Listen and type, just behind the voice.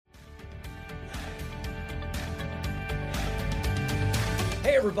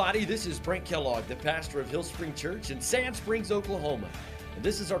Hey everybody, this is Brent Kellogg, the pastor of Hill Spring Church in Sand Springs, Oklahoma. And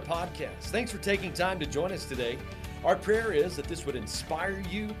this is our podcast. Thanks for taking time to join us today. Our prayer is that this would inspire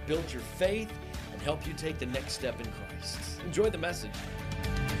you, build your faith, and help you take the next step in Christ. Enjoy the message.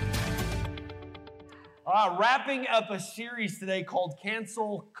 Wrapping up a series today called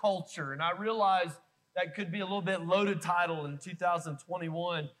Cancel Culture. And I realize that could be a little bit loaded title in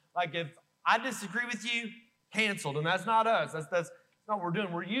 2021. Like if I disagree with you, canceled. And that's not us. That's not what we're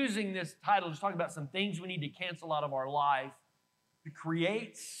doing. We're using this title to talk about some things we need to cancel out of our life to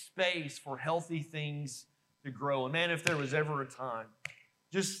create space for healthy things to grow. And man, if there was ever a time,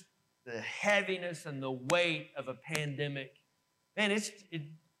 just the heaviness and the weight of a pandemic, man,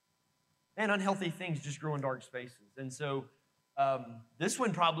 unhealthy things just grow in dark spaces. And so this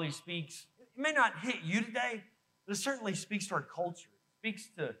one probably speaks, it may not hit you today, but it certainly speaks to our culture. It speaks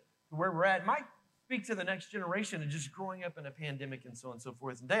to where we're at. It might speak to the next generation and just growing up in a pandemic and so on and so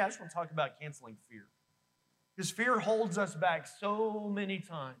forth. And today I just want to talk about canceling fear. Because fear holds us back so many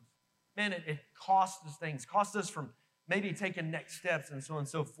times. Man, it costs us things. Costs us from maybe taking next steps and so on and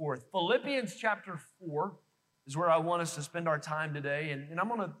so forth. Philippians chapter 4 is where I want us to spend our time today. And I'm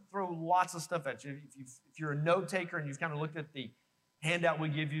going to throw lots of stuff at you. If you're a note taker and you've kind of looked at the handout we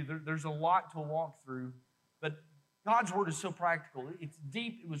give you, there's a lot to walk through. But God's word is so practical. It's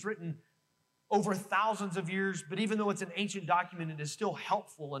deep. It was written over thousands of years, but even though it's an ancient document, it is still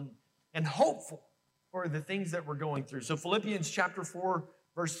helpful and hopeful for the things that we're going through. So Philippians chapter 4,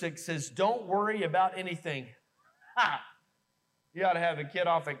 verse 6 says, don't worry about anything. You ought to have a kid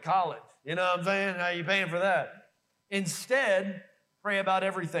off at college. You know what I'm saying? How are you paying for that? Instead, pray about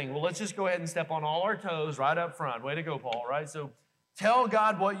everything. Well, let's just go ahead and step on all our toes right up front. Way to go, Paul, right? So tell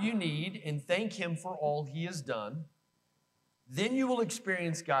God what you need and thank Him for all He has done. Then you will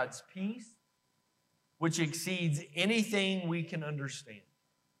experience God's peace, which exceeds anything we can understand.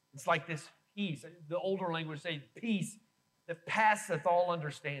 It's like this peace. The older language say peace that passeth all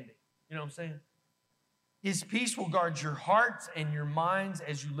understanding. You know what I'm saying? His peace will guard your hearts and your minds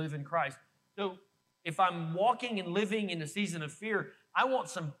as you live in Christ. So if I'm walking and living in a season of fear, I want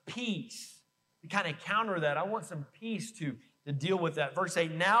some peace to kind of counter that. I want some peace to deal with that. Verse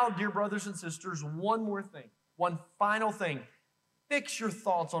 8, now, dear brothers and sisters, one more thing, one final thing. Fix your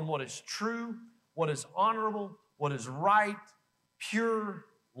thoughts on what is true, what is honorable, what is right, pure,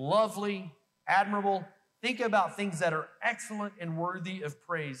 lovely, admirable. Think about things that are excellent and worthy of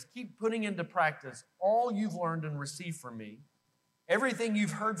praise. Keep putting into practice all you've learned and received from me, everything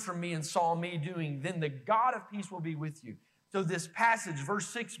you've heard from me and saw me doing. Then the God of peace will be with you. So this passage, verse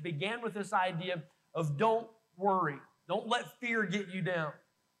 6, began with this idea of don't worry. Don't let fear get you down.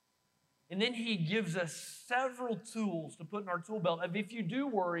 And then he gives us several tools to put in our tool belt. If you do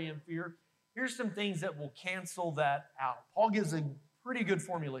worry and fear, here's some things that will cancel that out. Paul gives a pretty good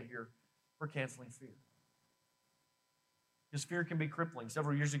formula here for canceling fear. Because fear can be crippling.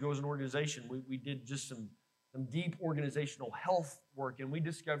 Several years ago as an organization, we did just some deep organizational health work, and we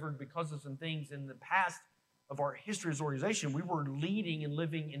discovered because of some things in the past of our history as an organization, we were leading and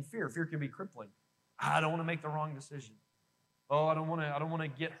living in fear. Fear can be crippling. I don't want to make the wrong decision. Oh, I don't want to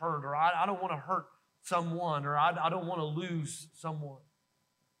get hurt, or I don't want to hurt someone, or I don't want to lose someone.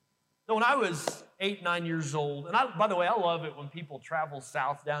 So when I was 8, 9 years old, and by the way, I love it when people travel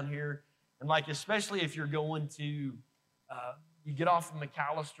south down here, and like especially if you're going to, you get off of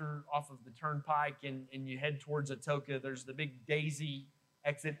McAllister, off of the turnpike, and you head towards Atoka. There's the big Daisy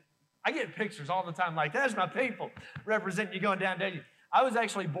exit. I get pictures all the time like, that's my people representing you going down Daisy. I was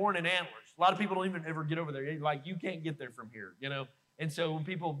actually born in Antlers. A lot of people don't even ever get over there. Like, you can't get there from here, you know? And so when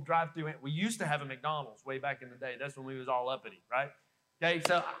people drive through it, we used to have a McDonald's way back in the day. That's when we was all uppity, right? Okay,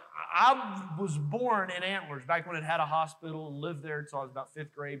 so I was born in Antlers back when it had a hospital and lived there until I was about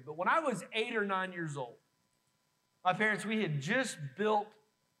 5th grade. But when I was 8 or 9 years old, my parents, we had just built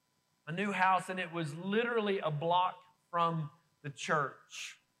a new house, and it was literally a block from the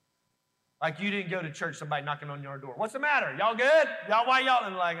church. Like, you didn't go to church, somebody knocking on your door. What's the matter? Y'all good? Why y'all?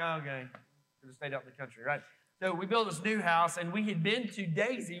 And like, oh, okay. Should have stayed out in the country, right? So we built this new house, and we had been to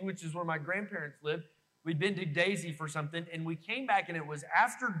Daisy, which is where my grandparents lived. We'd been to Daisy for something, and we came back, and it was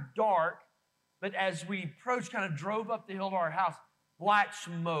after dark, but as we approached, kind of drove up the hill to our house, black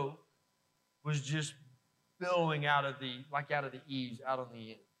smoke was just billowing out of the eaves, out on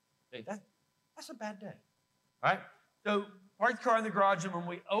the end. That's a bad day, right? So parked the car in the garage, and when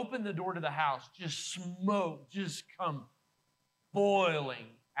we opened the door to the house, just smoke just come boiling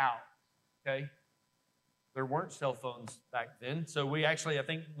out, okay? There weren't cell phones back then, so we actually, I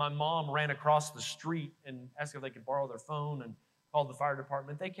think my mom ran across the street and asked if they could borrow their phone and called the fire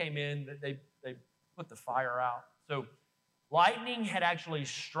department. They came in, they put the fire out. So Lightning had actually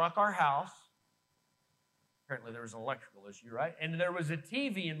struck our house. Apparently there was an electrical issue, right? And there was a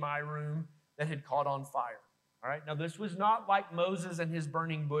TV in my room that had caught on fire. All right, now this was not like Moses and his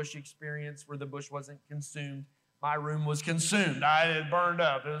burning bush experience where the bush wasn't consumed. My room was consumed. It burned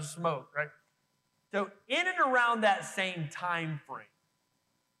up. It was smoke, right? So in and around that same time frame,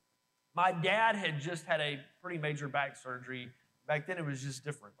 my dad had just had a pretty major back surgery. Back then it was just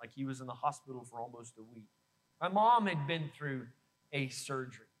different. Like he was in the hospital for almost a week. My mom had been through a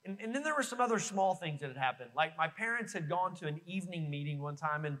surgery. And then there were some other small things that had happened. Like my parents had gone to an evening meeting one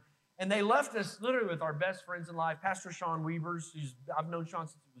time, and they left us literally with our best friends in life, Pastor Sean Weavers, I've known Sean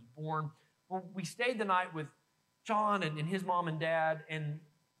since he was born. Well, we stayed the night with Sean and his mom and dad, and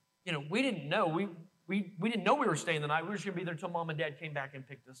we didn't know. We didn't know we were staying the night. We were just going to be there until mom and dad came back and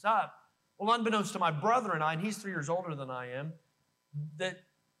picked us up. Well, unbeknownst to my brother and I, and he's 3 years older than I am, that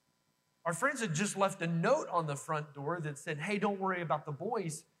our friends had just left a note on the front door that said, hey, don't worry about the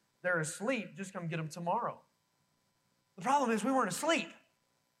boys. They're asleep. Just come get them tomorrow. The problem is we weren't asleep.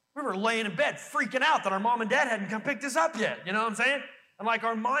 We were laying in bed freaking out that our mom and dad hadn't come pick us up yet. You know what I'm saying? And like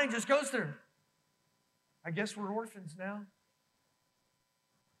our mind just goes through, I guess we're orphans now.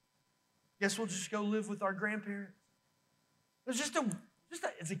 Guess we'll just go live with our grandparents. It was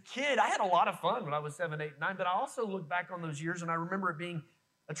as a kid, I had a lot of fun when I was 7, 8, 9, but I also look back on those years and I remember it being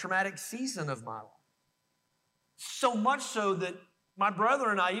a traumatic season of my life. So much so that my brother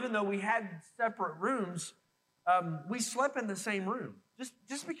and I, even though we had separate rooms, we slept in the same room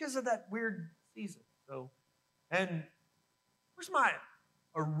just because of that weird season. And where's my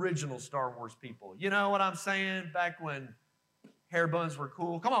original Star Wars people? You know what I'm saying? Back when hair buns were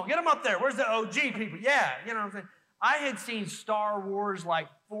cool. Come on, get them up there. Where's the OG people? Yeah, you know what I'm saying? I had seen Star Wars like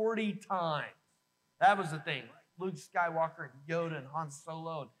 40 times. That was the thing. Luke Skywalker and Yoda and Han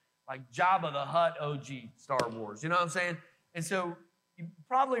Solo and like Jabba the Hutt OG Star Wars. You know what I'm saying? And so you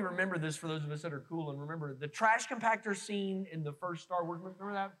probably remember this for those of us that are cool and remember the trash compactor scene in the first Star Wars.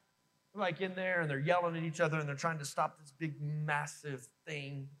 Remember that? They're like in there and they're yelling at each other and they're trying to stop this big, massive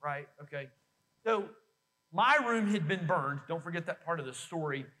thing, right? Okay. So my room had been burned. Don't forget that part of the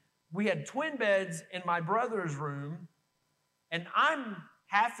story. We had twin beds in my brother's room, and I'm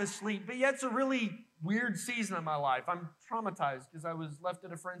half asleep, but yet it's a really weird season of my life. I'm traumatized because I was left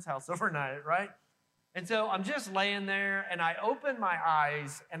at a friend's house overnight, right? And so I'm just laying there, and I open my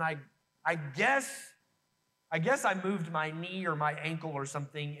eyes, and I guess I moved my knee or my ankle or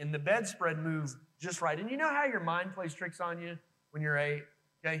something, and the bedspread moved just right. And you know how your mind plays tricks on you when you're 8,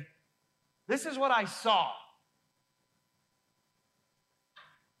 okay? This is what I saw.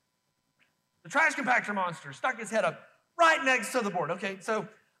 The trash compactor monster stuck his head up right next to the board. Okay, so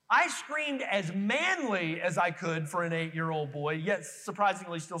I screamed as manly as I could for an 8-year-old boy, yet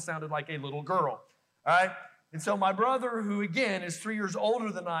surprisingly still sounded like a little girl. All right? And so my brother, who again is 3 years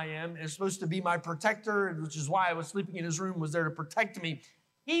older than I am, is supposed to be my protector, which is why I was sleeping in his room, was there to protect me.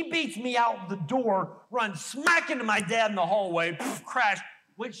 He beats me out the door, runs smack into my dad in the hallway, crash,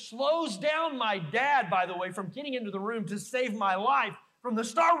 which slows down my dad, by the way, from getting into the room to save my life from the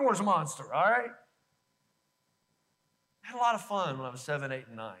Star Wars monster, all right? I had a lot of fun when I was 7, 8,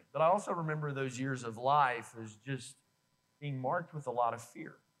 and 9, but I also remember those years of life as just being marked with a lot of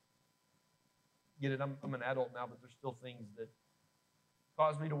fear. Get it? I'm an adult now, but there's still things that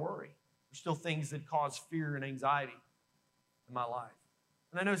cause me to worry. There's still things that cause fear and anxiety in my life.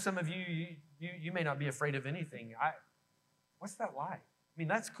 And I know some of you may not be afraid of anything. What's that like? I mean,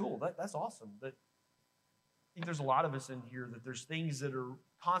 that's cool. That's awesome, but I think there's a lot of us in here that there's things that are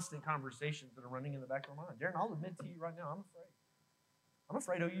constant conversations that are running in the back of our mind. Darren, I'll admit to you right now, I'm afraid. I'm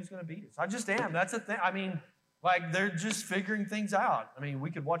afraid OU's going to beat us. I just am. That's a thing. I mean, like they're just figuring things out. I mean,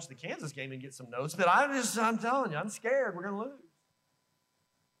 we could watch the Kansas game and get some notes, but I'm telling you, I'm scared we're going to lose.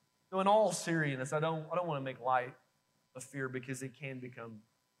 So in all seriousness, I don't want to make light of fear because it can become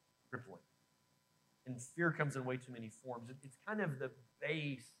crippling. And fear comes in way too many forms. It's kind of the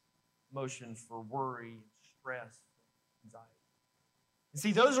base emotion for worry, stress, anxiety. And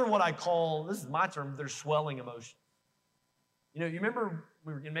see, those are what I call, this is my term, they're swelling emotions. You know, you remember,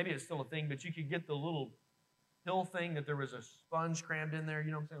 maybe it's still a thing, but you could get the little pill thing that there was a sponge crammed in there,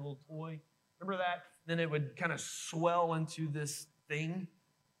 you know what I'm saying, a little toy. Remember that? Then it would kind of swell into this thing.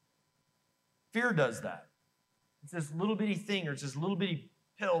 Fear does that. It's this little bitty thing, or it's this little bitty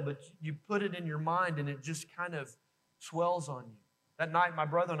pill, but you put it in your mind and it just kind of swells on you. That night, my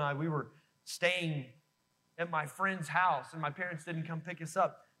brother and I, we were staying at my friend's house, and my parents didn't come pick us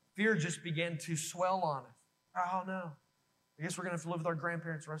up. Fear just began to swell on us. Oh, no. I guess we're going to have to live with our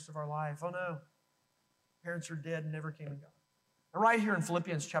grandparents the rest of our life. Oh, no. Parents are dead and never came and gone. And right here in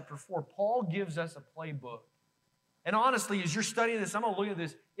Philippians chapter 4, Paul gives us a playbook And honestly, as you're studying this, I'm going to look at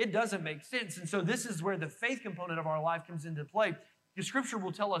this, it doesn't make sense. And so this is where the faith component of our life comes into play. Because Scripture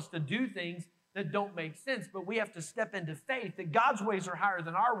will tell us to do things that don't make sense, but we have to step into faith that God's ways are higher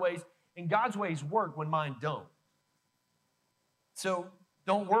than our ways, and God's ways work when mine don't. So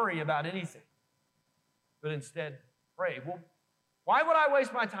don't worry about anything, but instead pray. Well, why would I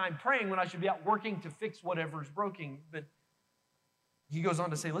waste my time praying when I should be out working to fix whatever's broken? But he goes on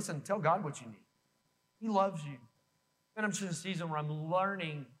to say, listen, tell God what you need. He loves you. And I'm just in a season where I'm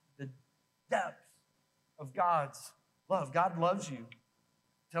learning the depth of God's love. God loves you.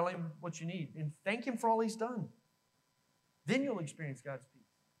 Tell him what you need and thank him for all he's done. Then you'll experience God's peace.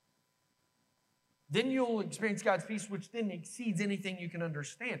 Then you'll experience God's peace, which then exceeds anything you can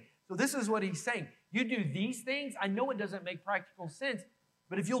understand. So this is what he's saying. You do these things. I know it doesn't make practical sense,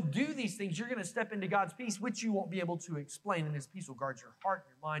 but if you'll do these things, you're going to step into God's peace, which you won't be able to explain, and his peace will guard your heart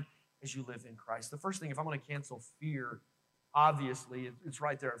and your mind as you live in Christ. The first thing, if I'm going to cancel fear, obviously, it's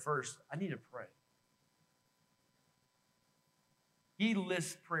right there at first. I need to pray. He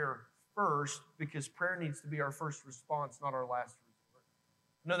lists prayer first because prayer needs to be our first response, not our last resort.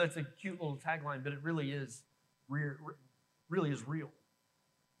 I know that's a cute little tagline, but it really is real.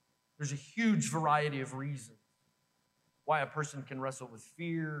 There's a huge variety of reasons why a person can wrestle with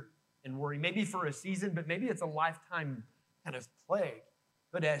fear and worry, maybe for a season, but maybe it's a lifetime kind of plague.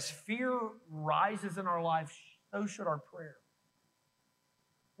 But as fear rises in our life, so should our prayer.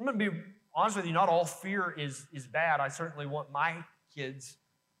 I'm going to be honest with you, not all fear is bad. I certainly want my kids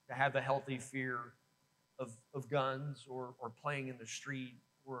to have a healthy fear of guns or playing in the street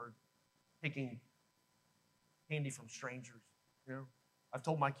or taking candy from strangers. You know, I've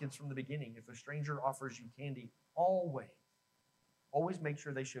told my kids from the beginning, if a stranger offers you candy, always make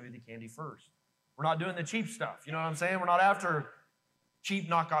sure they show you the candy first. We're not doing the cheap stuff. You know what I'm saying? We're not after cheap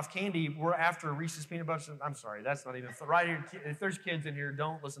knockoff candy. We're after Reese's peanut butter. I'm sorry, that's not even right here. If there's kids in here,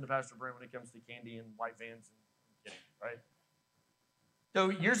 don't listen to Pastor Brent when it comes to candy and white vans and kidding, right? So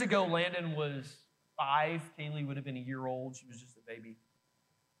years ago, Landon was 5. Kaylee would have been a year old. She was just a baby.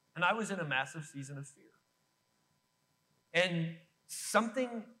 And I was in a massive season of fear. And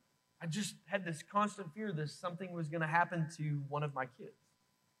I just had this constant fear that something was going to happen to one of my kids.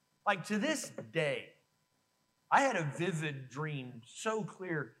 Like to this day, I had a vivid dream so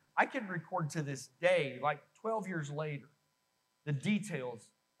clear. I can record to this day, like 12 years later, the details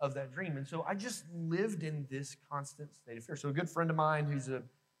of that dream. And so I just lived in this constant state of fear. So a good friend of mine who's a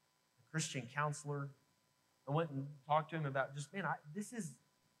Christian counselor, I went and talked to him about just, man, this is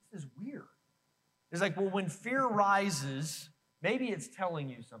weird. It's like, well, when fear rises, maybe it's telling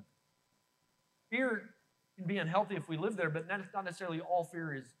you something. Fear can be unhealthy if we live there, but not necessarily all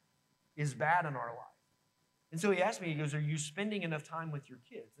fear is bad in our life. And so he asked me, he goes, are you spending enough time with your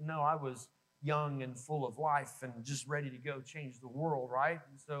kids? And no, I was young and full of life and just ready to go change the world, right?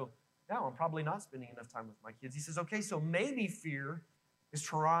 And so now I'm probably not spending enough time with my kids. He says, okay, so maybe fear is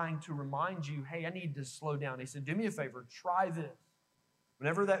trying to remind you, hey, I need to slow down. He said, do me a favor, try this.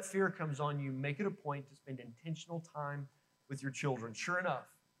 Whenever that fear comes on you, make it a point to spend intentional time with your children. Sure enough,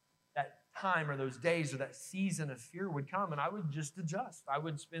 that time or those days or that season of fear would come, and I would just adjust. I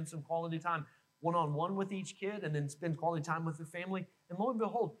would spend some quality time one-on-one with each kid and then spend quality time with the family. And lo and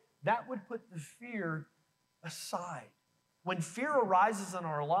behold, that would put the fear aside. When fear arises in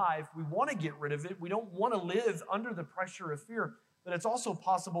our life, we want to get rid of it. We don't want to live under the pressure of fear, but it's also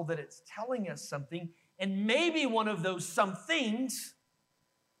possible that it's telling us something, and maybe one of those some things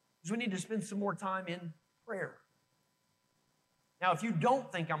is we need to spend some more time in prayer. Now, if you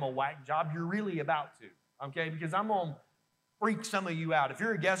don't think I'm a whack job, you're really about to, okay? Because I'm going to freak some of you out. If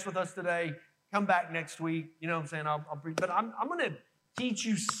you're a guest with us today, come back next week. You know what I'm saying? But I'm going to teach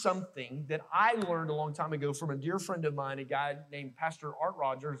you something that I learned a long time ago from a dear friend of mine, a guy named Pastor Art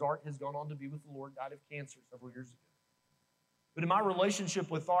Rogers. Art has gone on to be with the Lord, died of cancer several years ago. But in my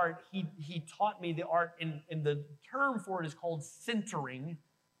relationship with Art, he taught me the art, and the term for it is called centering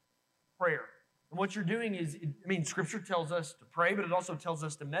prayer. And what you're doing is, Scripture tells us to pray, but it also tells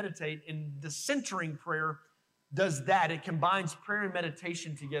us to meditate. And the centering prayer does that. It combines prayer and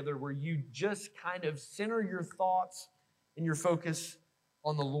meditation together where you just kind of center your thoughts and your focus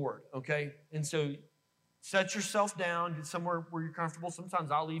on the Lord, okay? And so set yourself down, get somewhere where you're comfortable.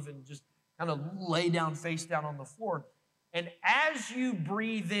 Sometimes I'll even just kind of lay down, face down on the floor. And as you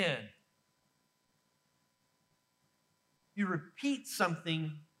breathe in, you repeat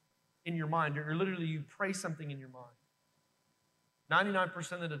something in your mind, or literally you pray something in your mind.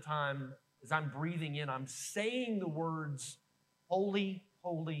 99% of the time, as I'm breathing in, I'm saying the words, holy,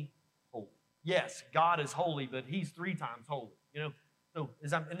 holy, holy. Yes, God is holy, but he's 3 times holy, you know? So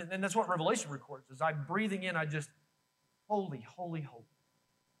and that's what Revelation records. As I'm breathing in, I just holy, holy, holy.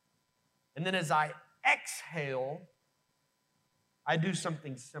 And then as I exhale, I do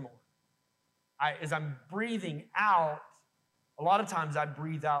something similar. As I'm breathing out, a lot of times I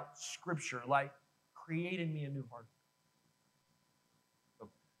breathe out scripture, like, create in me a new heart. So,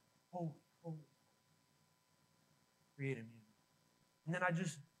 holy, holy, create in me a new heart. And then I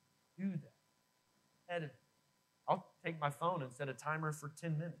just do that. Edit. I'll take my phone and set a timer for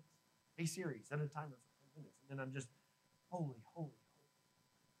 10 minutes. Hey Siri, set a timer for 10 minutes. And then I'm just, holy, holy, holy.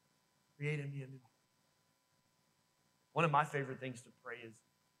 Create in me a new heart. One of my favorite things to pray is,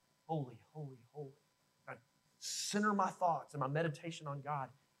 holy, holy, holy. I center my thoughts and my meditation on God,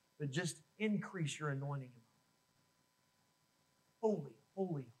 but just increase your anointing in my life. Holy,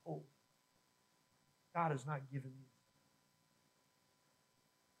 holy, holy. God has not given me.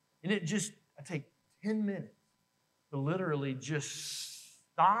 And I take 10 minutes to literally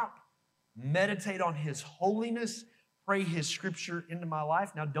just stop, meditate on His holiness, pray His scripture into my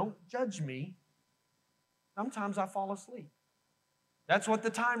life. Now, don't judge me. Sometimes I fall asleep. That's what the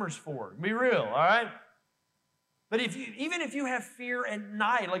timer's for. Be real, all right? But even if you have fear at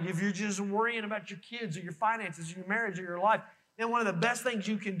night, like if you're just worrying about your kids or your finances or your marriage or your life, then one of the best things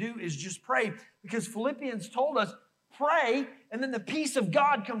you can do is just pray, because Philippians told us, pray, and then the peace of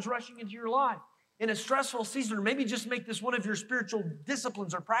God comes rushing into your life. In a stressful season, or maybe just make this one of your spiritual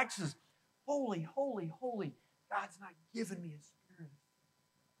disciplines or practices. Holy, holy, holy. God's not given me a spirit.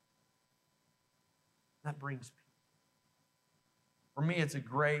 That brings peace. For me, it's a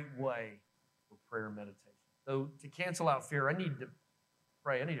great way for prayer and meditation. So to cancel out fear, I need to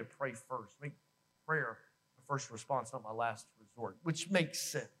pray. I need to pray first. Make prayer my first response, not my last resort, which makes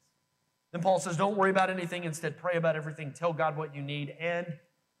sense. Then Paul says, don't worry about anything. Instead, pray about everything. Tell God what you need and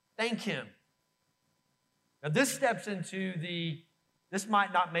thank Him. Now, this steps into this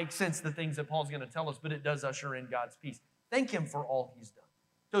might not make sense, the things that Paul's going to tell us, but it does usher in God's peace. Thank Him for all He's done.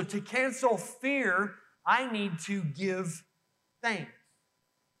 So to cancel fear, I need to give thanks.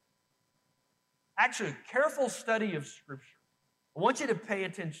 Actually, a careful study of Scripture. I want you to pay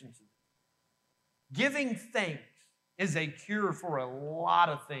attention to this. Giving thanks is a cure for a lot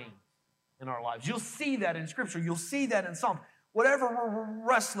of things in our lives. You'll see that in Scripture. You'll see that in Psalms. Whatever we're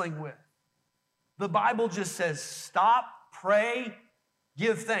wrestling with, the Bible just says stop, pray,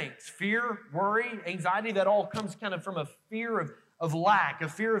 give thanks. Fear, worry, anxiety, that all comes kind of from a fear of lack, a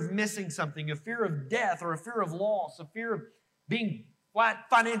fear of missing something, a fear of death, or a fear of loss, a fear of being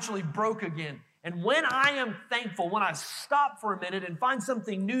financially broke again. And when I am thankful, when I stop for a minute and find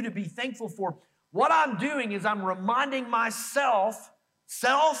something new to be thankful for, what I'm doing is I'm reminding myself,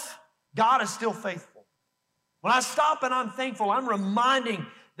 God is still faithful. When I stop and I'm thankful, I'm reminding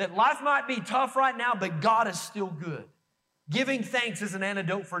that life might be tough right now, but God is still good. Giving thanks is an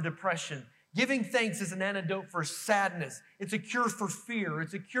antidote for depression. Giving thanks is an antidote for sadness. It's a cure for fear.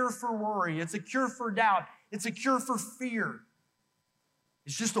 It's a cure for worry. It's a cure for doubt. It's a cure for fear.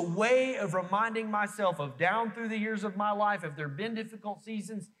 It's just a way of reminding myself of down through the years of my life, if there have been difficult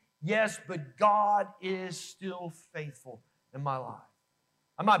seasons, yes, but God is still faithful in my life.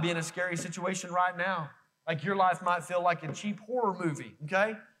 I might be in a scary situation right now. Like your life might feel like a cheap horror movie,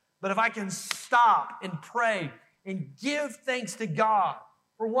 okay? But if I can stop and pray and give thanks to God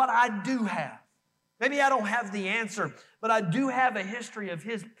for what I do have. Maybe I don't have the answer, but I do have a history of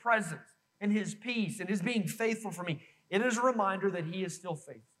His presence and His peace and His being faithful for me. It is a reminder that He is still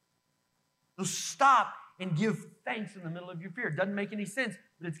faithful. So stop and give thanks in the middle of your fear. It doesn't make any sense,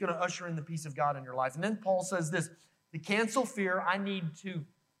 but it's going to usher in the peace of God in your life. And then Paul says this, to cancel fear, I need to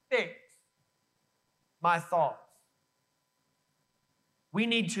fix my thoughts. We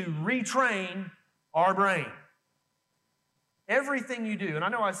need to retrain our brain. Everything you do, and I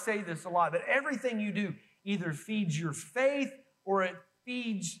know I say this a lot, but everything you do either feeds your faith or it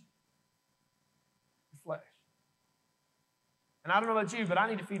feeds your flesh. And I don't know about you, but I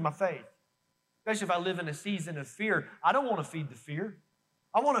need to feed my faith. Especially if I live in a season of fear. I don't want to feed the fear.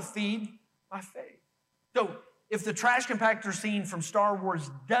 I want to feed my faith. So if the trash compactor scene from Star Wars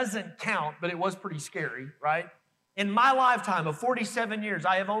doesn't count, but it was pretty scary, right? In my lifetime of 47 years,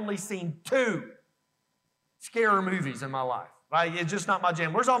 I have only seen 2 scary movies in my life. Right? It's just not my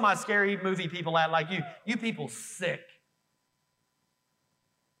jam. Where's all my scary movie people at like you? You people sick.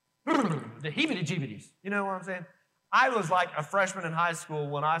 The heebie-jeebies. You know what I'm saying? I was like a freshman in high school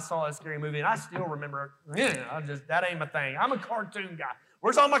when I saw a scary movie, and I still remember, that ain't my thing. I'm a cartoon guy.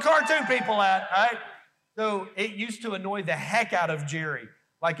 Where's all my cartoon people at? Right? So it used to annoy the heck out of Jerry.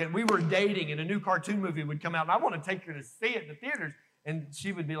 Like we were dating, and a new cartoon movie would come out, and I want to take her to see it in the theaters, and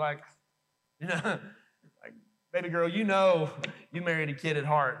she would be like, baby girl, you know you married a kid at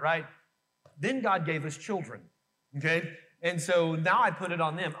heart, right? Then God gave us children. Okay? And so now I put it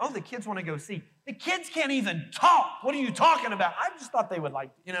on them. Oh, the kids want to go see. The kids can't even talk. What are you talking about? I just thought they would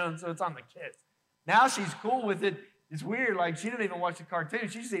like, and so it's on the kids. Now she's cool with it. It's weird. Like, she didn't even watch the cartoon.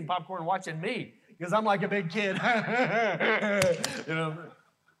 She's just eating popcorn watching me because I'm like a big kid. I'm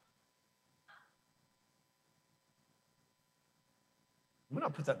going to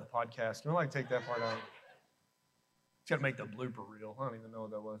put that in the podcast. Can I take that part out? It's got to make the blooper reel. I don't even know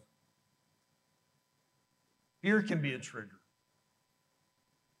what that was. Fear can be a trigger.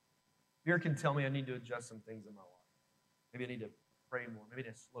 Fear can tell me I need to adjust some things in my life. Maybe I need to pray more. Maybe I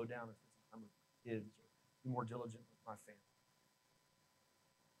need to slow down and spend some time with my kids or be more diligent with my family.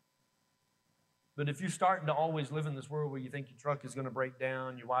 But if you're starting to always live in this world where you think your truck is going to break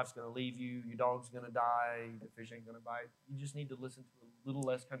down, your wife's going to leave you, your dog's going to die, the fish ain't going to bite, you just need to listen to a little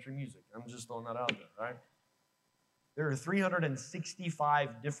less country music. I'm just throwing that out there, right? There are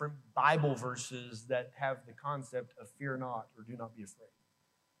 365 different Bible verses that have the concept of fear not or do not be afraid.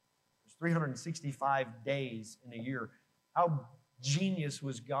 There's 365 days in a year. How genius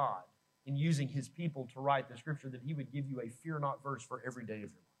was God in using his people to write the scripture that he would give you a fear not verse for every day of your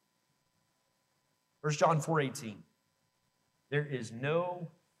life. 1 John 4:18. There is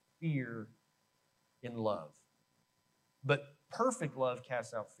no fear in love, but perfect love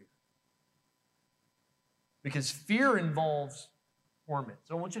casts out fear. Because fear involves torment.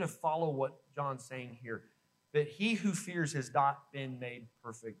 So I want you to follow what John's saying here. That he who fears has not been made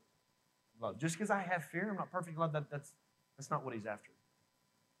perfect in love. Just because I have fear, I'm not perfect in love, that's not what he's after.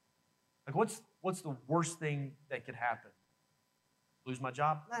 Like, what's the worst thing that could happen? Lose my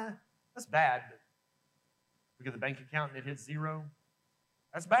job? That's bad. But look at the bank account and it hits zero.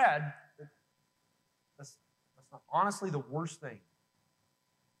 That's bad. That's not honestly the worst thing.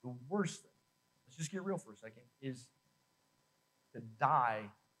 The worst thing, let's just get real for a second, is to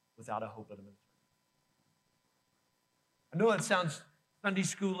die without a hope of an eternity. I know that sounds Sunday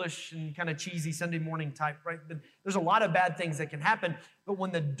schoolish and kind of cheesy Sunday morning type, right? But there's a lot of bad things that can happen. But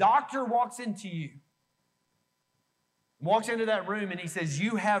when the doctor walks into that room and he says,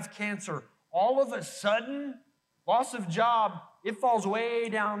 you have cancer, all of a sudden, loss of job, it falls way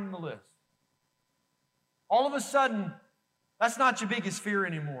down the list. All of a sudden, that's not your biggest fear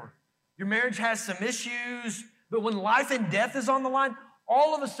anymore. Your marriage has some issues, but when life and death is on the line,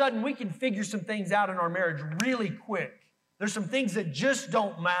 all of a sudden we can figure some things out in our marriage really quick. There's some things that just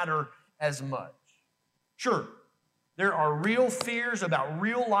don't matter as much. Sure, there are real fears about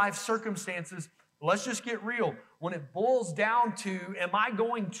real life circumstances. But let's just get real. When it boils down to, am I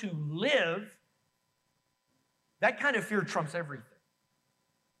going to live? That kind of fear trumps everything.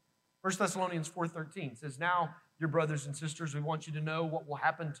 1 Thessalonians 4:13 says, now, dear brothers and sisters, we want you to know what will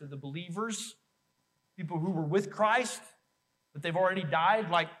happen to the believers, people who were with Christ, but they've already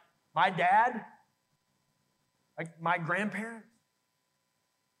died, like my dad, like my grandparents.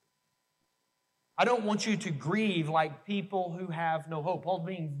 I don't want you to grieve like people who have no hope. Paul's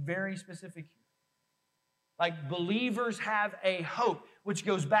being very specific here. Like believers have a hope, which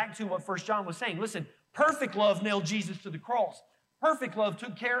goes back to what 1 John was saying. Listen, perfect love nailed Jesus to the cross. Perfect love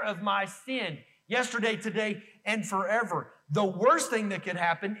took care of my sin yesterday, today, and forever. The worst thing that could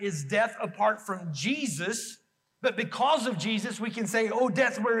happen is death apart from Jesus. But because of Jesus, we can say, oh,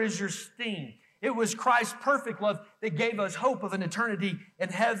 death, where is your sting? It was Christ's perfect love that gave us hope of an eternity in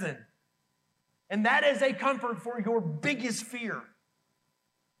heaven. And that is a comfort for your biggest fear.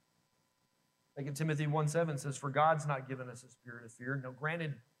 2 Timothy 1:7 says, for God's not given us a spirit of fear. Now,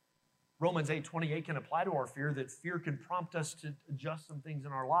 granted, Romans 8:28 can apply to our fear, that fear can prompt us to adjust some things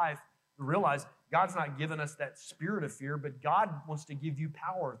in our life, to realize God's not given us that spirit of fear, but God wants to give you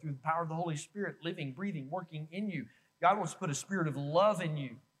power through the power of the Holy Spirit, living, breathing, working in you. God wants to put a spirit of love in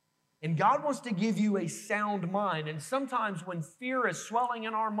you. And God wants to give you a sound mind. And sometimes when fear is swelling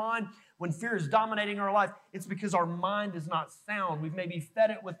in our mind, when fear is dominating our life, it's because our mind is not sound. We've maybe fed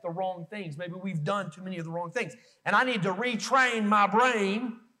it with the wrong things. Maybe we've done too many of the wrong things. And I need to retrain my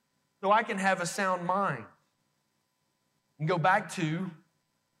brain so I can have a sound mind. And go back to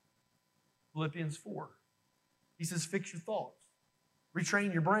Philippians 4. He says, fix your thoughts.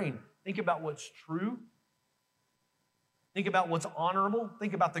 Retrain your brain. Think about what's true. Think about what's honorable.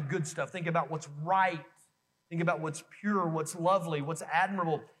 Think about the good stuff. Think about what's right. Think about what's pure, what's lovely, what's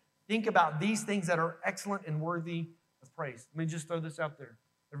admirable. Think about these things that are excellent and worthy of praise. Let me just throw this out there.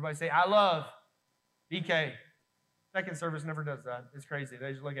 Everybody say, I love BK. Second service never does that. It's crazy.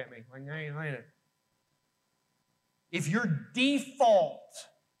 They just look at me like, I ain't saying it. If your default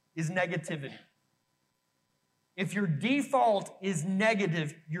is negativity, if your default is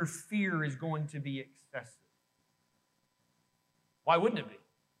negative, your fear is going to be excessive. Why wouldn't it be?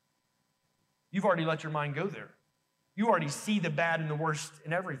 You've already let your mind go there. You already see the bad and the worst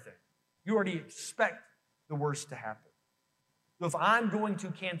in everything. You already expect the worst to happen. So if I'm going to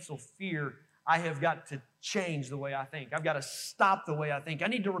cancel fear, I have got to change the way I think. I've got to stop the way I think. I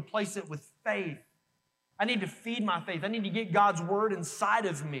need to replace it with faith. I need to feed my faith. I need to get God's word inside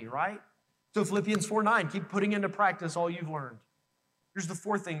of me, right? So Philippians 4:9, keep putting into practice all you've learned. Here's the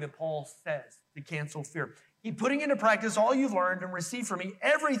fourth thing that Paul says to cancel fear. Keep putting into practice all you've learned and receive from me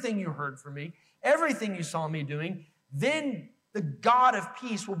everything you heard from me, everything you saw me doing. Then the God of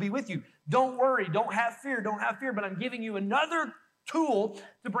peace will be with you. Don't worry, don't have fear, but I'm giving you another tool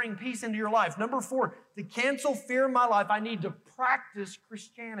to bring peace into your life. Number 4, to cancel fear in my life, I need to practice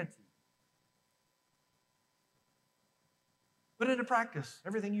Christianity. Put into practice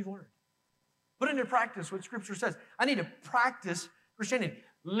everything you've learned. Put into practice what Scripture says. I need to practice Christianity.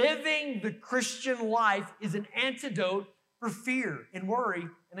 Living the Christian life is an antidote for fear and worry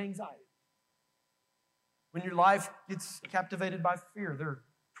and anxiety. When your life gets captivated by fear, there are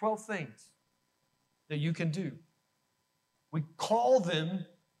 12 things that you can do. We call them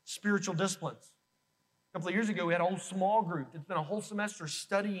spiritual disciplines. A couple of years ago, we had a whole small group. It's been a whole semester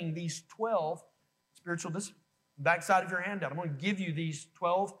studying these 12 spiritual disciplines. Backside of your handout, I'm going to give you these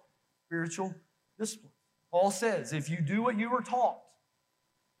 12 spiritual disciplines. Paul says, if you do what you were taught,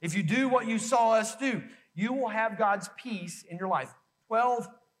 if you do what you saw us do, you will have God's peace in your life. 12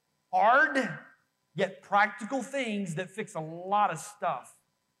 hard, yet practical things that fix a lot of stuff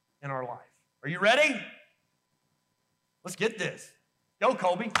in our life. Are you ready? Let's get this. Go,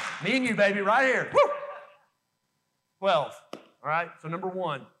 Colby. Me and you, baby, right here. Woo! 12. All right? So number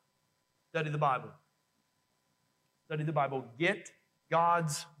 1, study the Bible. Study the Bible. Get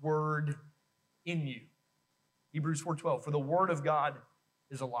God's word in you. Hebrews 4:12. For the word of God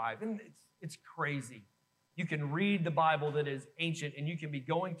is alive. And it's crazy. You can read the Bible that is ancient, and you can be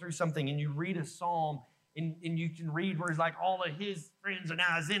going through something, and you read a psalm, and you can read where it's like all of his friends are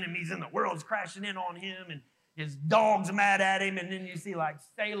now his enemies, and the world's crashing in on him, and his dog's mad at him, and then you see like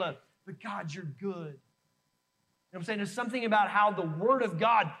Selah, but God, you're good. You know what I'm saying? There's something about how the word of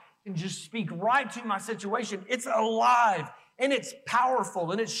God can just speak right to my situation. It's alive, and it's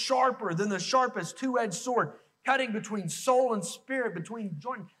powerful, and it's sharper than the sharpest two-edged sword, cutting between soul and spirit, between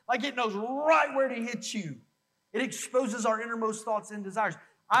joint. Like it knows right where to hit you. It exposes our innermost thoughts and desires.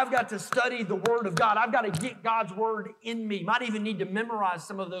 I've got to study the Word of God. I've got to get God's Word in me. Might even need to memorize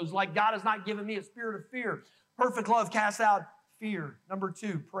some of those. Like God has not given me a spirit of fear. Perfect love casts out fear. Number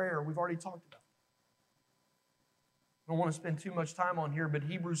 2, prayer. We've already talked about it. I don't want to spend too much time on here, but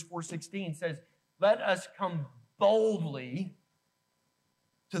Hebrews 4:16 says, let us come boldly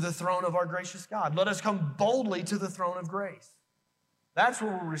to the throne of our gracious God. Let us come boldly to the throne of grace. That's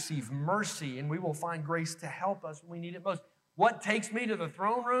where we'll receive mercy, and we will find grace to help us when we need it most. What takes me to the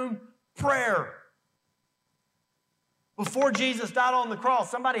throne room? Prayer. Before Jesus died on the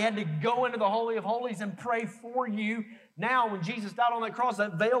cross, somebody had to go into the Holy of Holies and pray for you. Now, when Jesus died on that cross,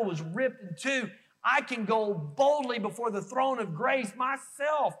 that veil was ripped in two. I can go boldly before the throne of grace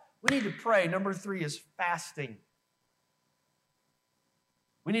myself. We need to pray. Number 3 is fasting.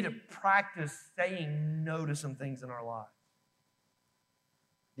 We need to practice saying no to some things in our lives.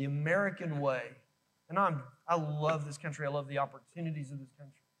 The American way, and I love this country. I love the opportunities of this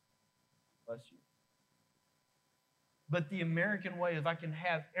country. Bless you. But the American way, if I can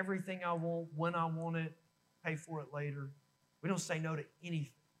have everything I want, when I want it, pay for it later, we don't say no to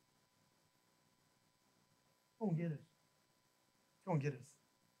anything. Go and get us. Go and get us.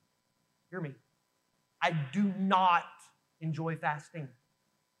 Hear me. I do not enjoy fasting.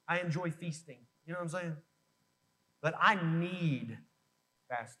 I enjoy feasting. You know what I'm saying? But I need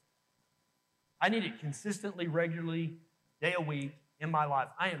fasting. I need it consistently, regularly, day a week in my life.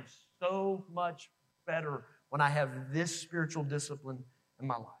 I am so much better when I have this spiritual discipline in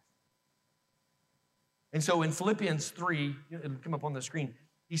my life. And so in Philippians 3, it'll come up on the screen,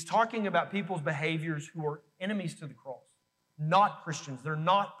 he's talking about people's behaviors who are enemies to the cross, not Christians. They're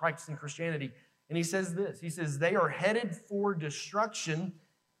not practicing Christianity. And he says this, he says, they are headed for destruction.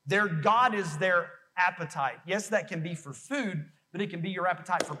 Their God is their appetite. Yes, that can be for food, but it can be your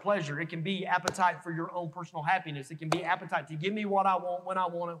appetite for pleasure. It can be appetite for your own personal happiness. It can be appetite to give me what I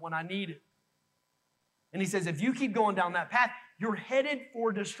want, when I need it. And he says, if you keep going down that path, you're headed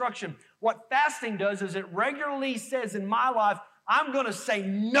for destruction. What fasting does is it regularly says in my life, I'm going to say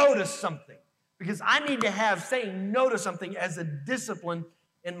no to something because I need to have saying no to something as a discipline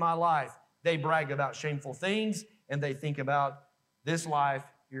in my life. They brag about shameful things and they think about this life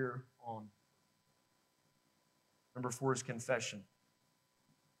here on. Number 4 is confession.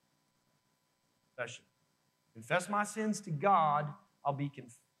 Confession. Confess my sins to God, I'll be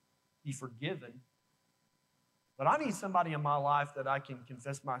forgiven. But I need somebody in my life that I can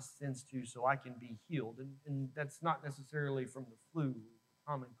confess my sins to so I can be healed. And that's not necessarily from the flu,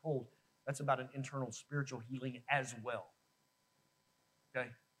 common cold. That's about an internal spiritual healing as well. Okay?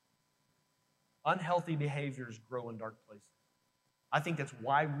 Unhealthy behaviors grow in dark places. I think that's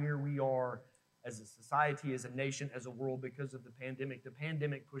why we're where we are as a society, as a nation, as a world because of the pandemic. The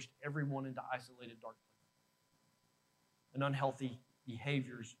pandemic pushed everyone into isolated dark places. And unhealthy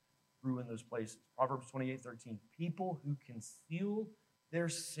behaviors grew in those places. Proverbs 28:13. People who conceal their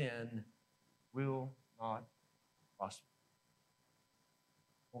sin will not prosper.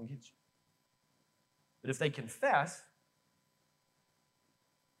 Won't get you. But if they confess,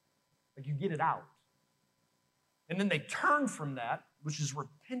 like you get it out. And then they turn from that, which is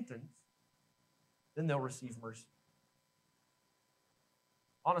repentance, then they'll receive mercy.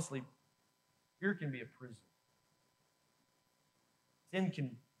 Honestly, fear can be a prison. Sin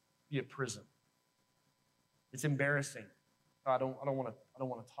can be a prison. It's embarrassing. I don't want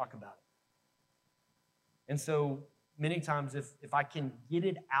to talk about it. And so many times if I can get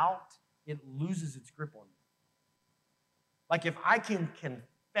it out, it loses its grip on me. Like if I can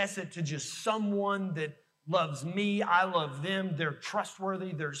confess it to just someone that loves me, I love them, they're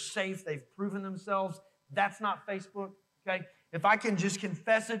trustworthy, they're safe, they've proven themselves, that's not Facebook, okay? If I can just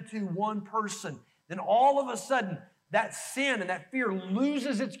confess it to one person, then all of a sudden that sin and that fear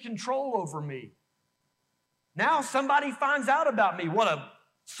loses its control over me. Now somebody finds out about me. What a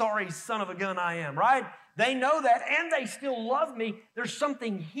sorry son of a gun I am, right? They know that and they still love me. There's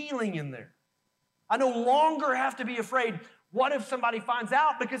something healing in there. I no longer have to be afraid. What if somebody finds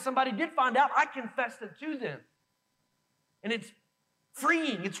out? Because somebody did find out, I confessed it to them. And it's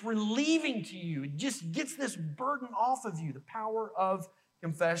freeing, it's relieving to you. It just gets this burden off of you, the power of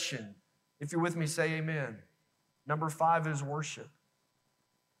confession. If you're with me, say amen. Number 5 is worship.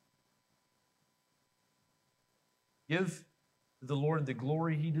 Give to the Lord the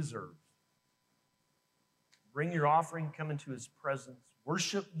glory he deserves. Bring your offering, come into his presence.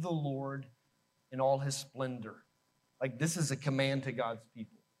 Worship the Lord in all his splendor. Like this is a command to God's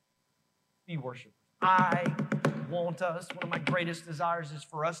people. Be worshipers. I want us, one of my greatest desires is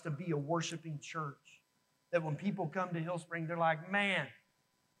for us to be a worshiping church. That when people come to Hillspring, they're like, man,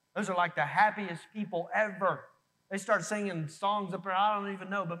 those are like the happiest people ever. They start singing songs up there, I don't even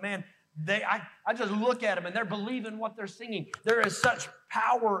know, but man, I just look at them and they're believing what they're singing. There is such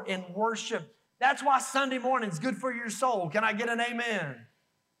power in worship. That's why Sunday morning is good for your soul. Can I get an amen?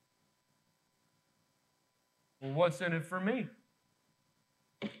 Well, what's in it for me?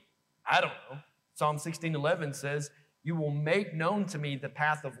 I don't know. Psalm 16:11 says, you will make known to me the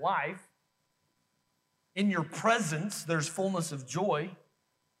path of life. In your presence, there's fullness of joy.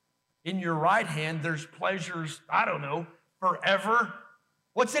 In your right hand, there's pleasures, I don't know, forever.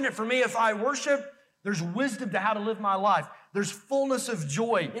 What's in it for me if I worship? There's wisdom to how to live my life. There's fullness of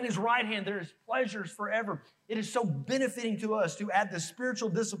joy. In his right hand, there is pleasures forever. It is so benefiting to us to add the spiritual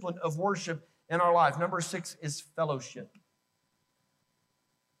discipline of worship in our life. Number 6 is fellowship.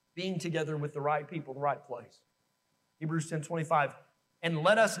 Being together with the right people, the right place. Hebrews 10:25. And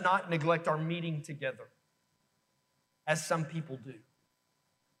let us not neglect our meeting together, as some people do,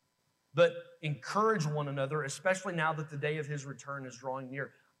 but encourage one another, especially now that the day of his return is drawing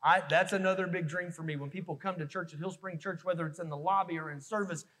near. That's another big dream for me. When people come to church at Hillspring Church, whether it's in the lobby or in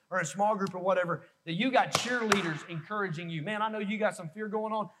service or in a small group or whatever, that you got cheerleaders encouraging you. Man, I know you got some fear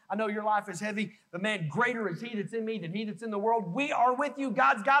going on. I know your life is heavy, but man, greater is he that's in me than he that's in the world. We are with you.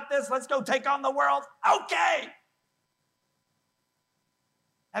 God's got this. Let's go take on the world. Okay.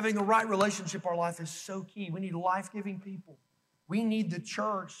 Having the right relationship in our life is so key. We need life-giving people. We need the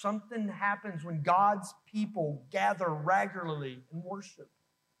church. Something happens when God's people gather regularly and worship.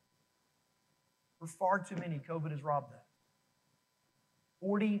 For far too many, COVID has robbed that.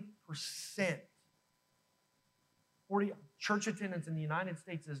 40%. Church attendance in the United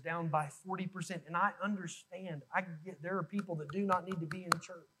States is down by 40%. And I understand. I get there are people that do not need to be in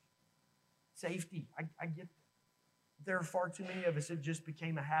church. Safety, I get that. There are far too many of us, it just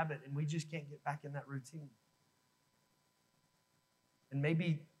became a habit and we just can't get back in that routine. And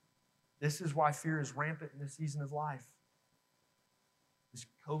maybe this is why fear is rampant in this season of life. This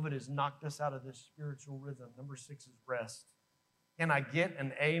COVID has knocked us out of this spiritual rhythm. Number 6 is rest. Can I get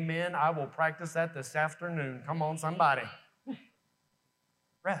an amen? I will practice that this afternoon. Come on, somebody.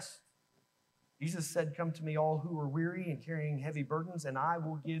 Rest. Jesus said, come to me all who are weary and carrying heavy burdens, and I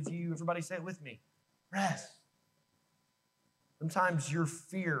will give you, everybody say it with me, rest. Sometimes your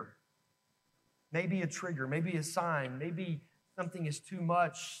fear may be a trigger, maybe a sign, maybe something is too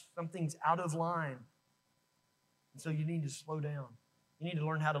much, something's out of line. And so you need to slow down. You need to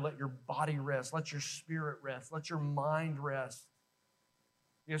learn how to let your body rest, let your spirit rest, let your mind rest.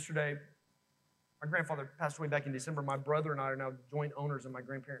 Yesterday, my grandfather passed away back in December. My brother and I are now joint owners of my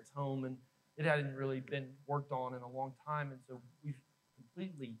grandparents' home, and it hadn't really been worked on in a long time, and so we've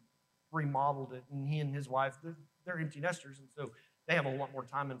completely remodeled it. And he and his wife, they're empty nesters, and so they have a lot more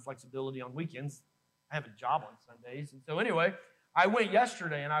time and flexibility on weekends. I have a job on Sundays, and so anyway, I went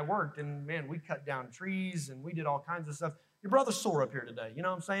yesterday and I worked, and man, we cut down trees and we did all kinds of stuff. Your brother's sore up here today. You know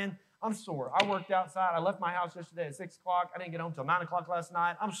what I'm saying? I'm sore. I worked outside. I left my house yesterday at 6 o'clock. I didn't get home till 9 o'clock last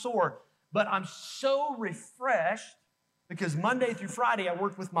night. I'm sore, but I'm so refreshed because Monday through Friday I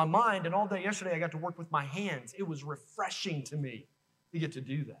worked with my mind, and all day yesterday I got to work with my hands. It was refreshing to me to get to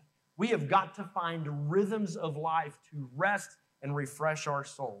do that. We have got to find rhythms of life to rest and refresh our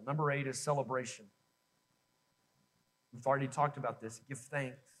soul. Number 8 is celebration. We've already talked about this. Give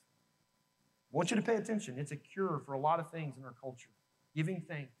thanks. I want you to pay attention. It's a cure for a lot of things in our culture. Giving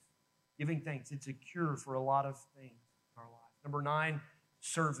thanks. Giving thanks. It's a cure for a lot of things in our life. Number 9,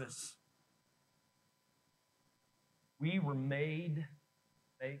 service. We were made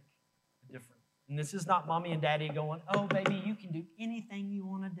to make a difference. And this is not mommy and daddy going, oh, baby, you can do anything you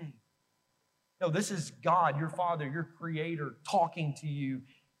want to do. No, this is God, your Father, your Creator, talking to you.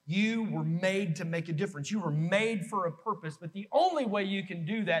 You were made to make a difference. You were made for a purpose, but the only way you can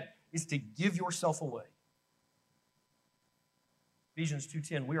do that is to give yourself away. Ephesians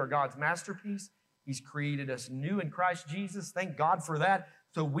 2:10, we are God's masterpiece. He's created us new in Christ Jesus. Thank God for that.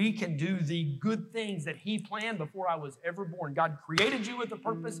 So we can do the good things that He planned before I was ever born. God created you with a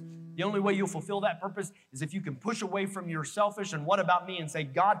purpose. The only way you'll fulfill that purpose is if you can push away from your selfish and what about me and say,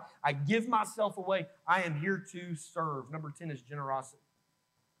 God, I give myself away. I am here to serve. Number 10 is generosity.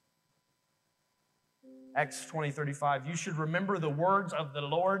 Acts 20:35, you should remember the words of the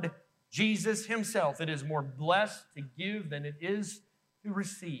Lord Jesus Himself. It is more blessed to give than it is to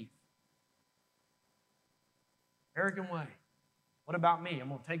receive. Arrogant way. What about me? I'm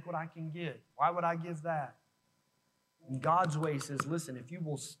going to take what I can get. Why would I give that? And God's way says, listen, if you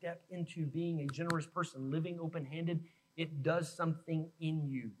will step into being a generous person, living open-handed, it does something in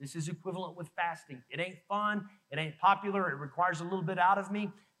you. This is equivalent with fasting. It ain't fun. It ain't popular. It requires a little bit out of me.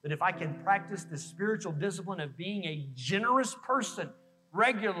 But if I can practice the spiritual discipline of being a generous person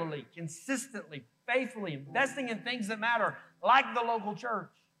regularly, consistently, faithfully, investing in things that matter, like the local church,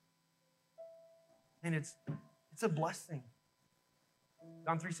 and it's a blessing.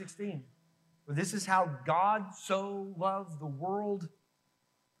 John 3:16. For this is how God so loved the world,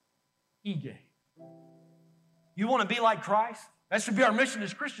 He gave. You want to be like Christ? That should be our mission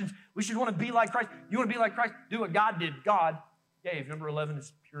as Christians. We should want to be like Christ. You want to be like Christ? Do what God did. God gave. Number 11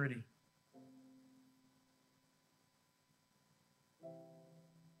 is purity.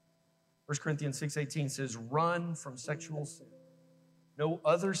 1 Corinthians 6:18 says, run from sexual sin. No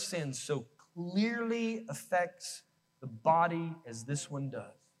other sin so clearly affects the body as this one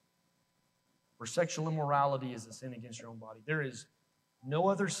does. For sexual immorality is a sin against your own body. There is no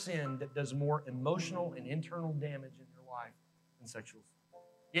other sin that does more emotional and internal damage in your life than sexual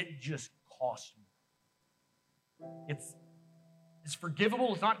sin. It just costs more. It's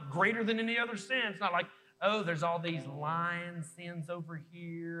forgivable. It's not greater than any other sin. It's not like, oh, there's all these lying sins over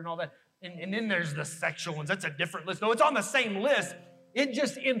here and all that. And then there's the sexual ones. That's a different list. No, it's on the same list. It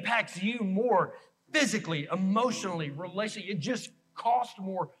just impacts you more physically, emotionally, relationally. It just costs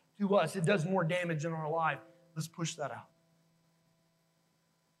more to us. It does more damage in our life. Let's push that out.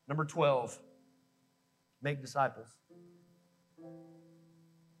 Number 12, make disciples.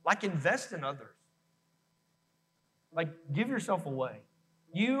 Like invest in others. Like give yourself away.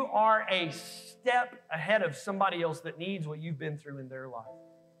 You are a step ahead of somebody else that needs what you've been through in their life.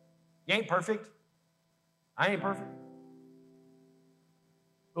 You ain't perfect. I ain't perfect.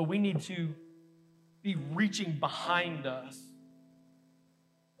 But we need to be reaching behind us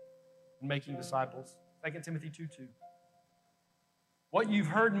and making disciples. 2 Timothy 2:2. What you've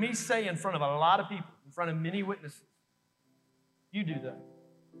heard me say in front of a lot of people, in front of many witnesses, you do that.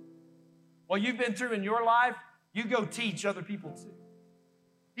 What you've been through in your life, you go teach other people too.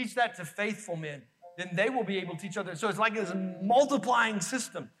 Teach that to faithful men. Then they will be able to teach others. So it's like this multiplying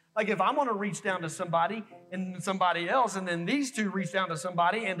system. Like if I'm going to reach down to somebody and somebody else, and then these two reach down to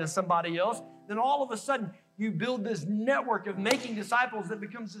somebody and to somebody else, then all of a sudden you build this network of making disciples that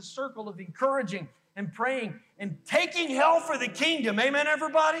becomes this circle of encouraging and praying and taking hell for the kingdom. Amen,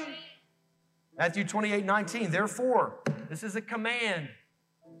 everybody? Matthew 28:19. Therefore, this is a command.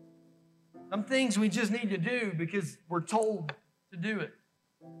 Some things we just need to do because we're told to do it.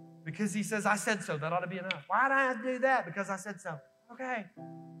 Because He says, I said so. That ought to be enough. Why do I have to do that? Because I said so. Okay.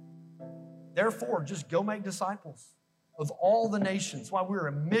 Therefore, just go make disciples. of all the nations. Why we're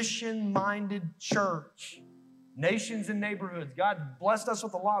a mission-minded church. Nations and neighborhoods. God blessed us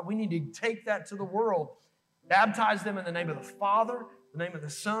with a lot. We need to take that to the world. Baptize them in the name of the Father, the name of the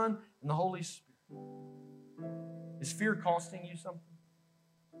Son, and the Holy Spirit. Is fear costing you something?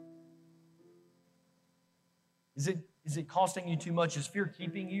 Is it costing you too much? Is fear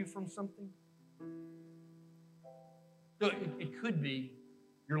keeping you from something? So it could be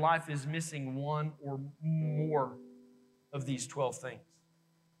your life is missing one or more of these 12 things.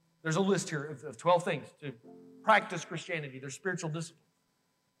 There's a list here of 12 things to practice Christianity. They're spiritual disciplines.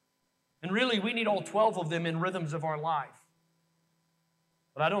 And really, we need all 12 of them in rhythms of our life.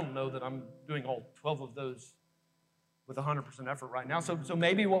 But I don't know that I'm doing all 12 of those with 100% effort right now. So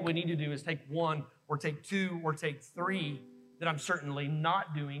maybe what we need to do is take one or take two or take three that I'm certainly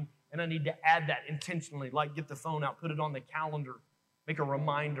not doing, and I need to add that intentionally, like get the phone out, put it on the calendar, make a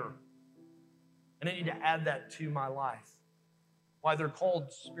reminder. And I need to add that to my life. Why they're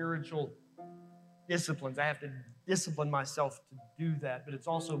called spiritual disciplines. I have to discipline myself to do that, but it's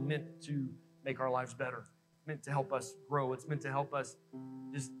also meant to make our lives better. It's meant to help us grow. It's meant to help us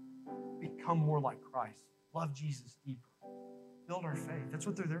just become more like Christ. Love Jesus deeper. Build our faith. That's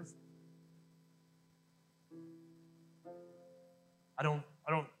what they're there for. I don't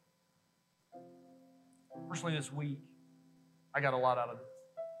personally this week, I got a lot out of this.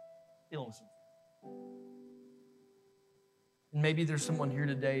 Illness. And maybe there's someone here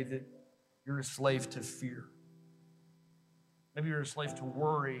today that you're a slave to fear. Maybe you're a slave to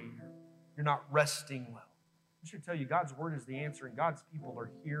worry. You're not resting well. I should tell you, God's word is the answer, and God's people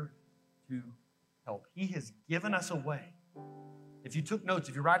are here to help. He has given us a way. If you took notes,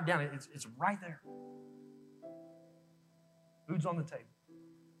 if you write it down, it's right there. Food's on the table.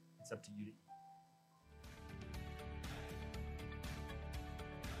 It's up to you to eat.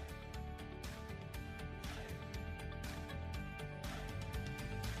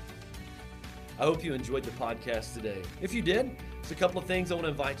 I hope you enjoyed the podcast today. If you did, there's a couple of things I want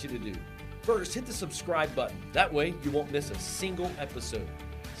to invite you to do. First, hit the subscribe button. That way, you won't miss a single episode.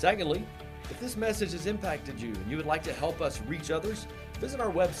 Secondly, if this message has impacted you and you would like to help us reach others, visit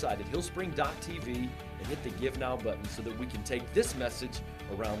our website at hillspring.tv and hit the Give Now button so that we can take this message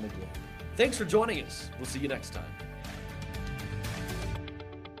around the globe. Thanks for joining us. We'll see you next time.